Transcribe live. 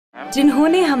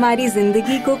जिन्होंने हमारी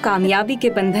जिंदगी को कामयाबी के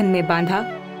बंधन में बांधा,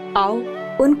 आओ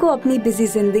उनको अपनी बिजी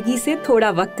जिंदगी से थोड़ा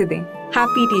वक्त दें।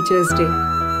 Happy teachers day.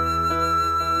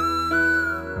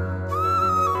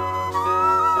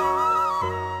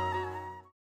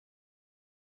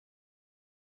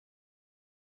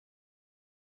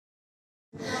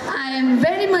 I am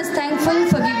very much thankful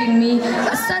for giving me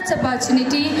such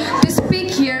opportunity to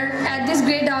speak here at this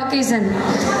great occasion.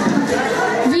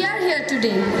 We are here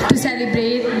today to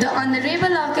celebrate the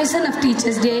honorable occasion of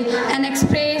Teachers' Day and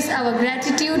express our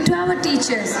gratitude to our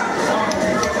teachers.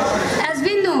 As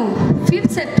we know,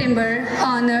 5th September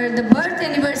honored the birth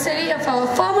anniversary of our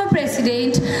former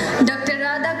president, Dr.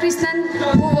 Radhakrishnan,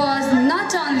 who was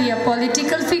not only a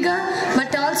political figure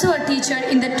but also a teacher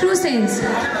in the true sense.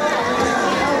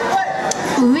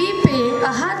 We pay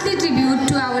a hearty tribute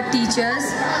to our teachers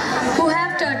who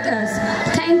have taught us.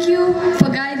 Thank you for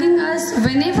guiding us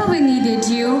whenever we needed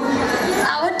you.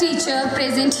 Our teacher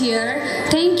present here,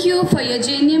 thank you for your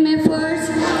genuine efforts,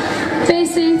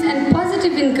 patience and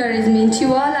positive encouragement.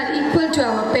 You all are equal to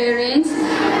our parents.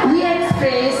 We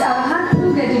express our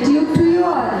heartfelt gratitude to you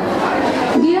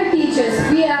all. Dear teachers,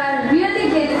 we are really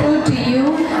grateful to you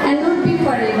and would be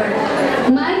forever.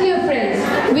 My dear friends,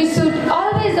 we should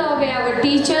always obey our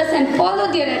teachers and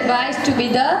follow their advice to be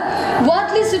the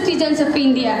worthy citizens of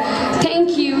India.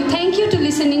 Thank you to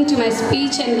listening to my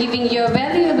speech and giving your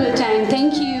valuable time.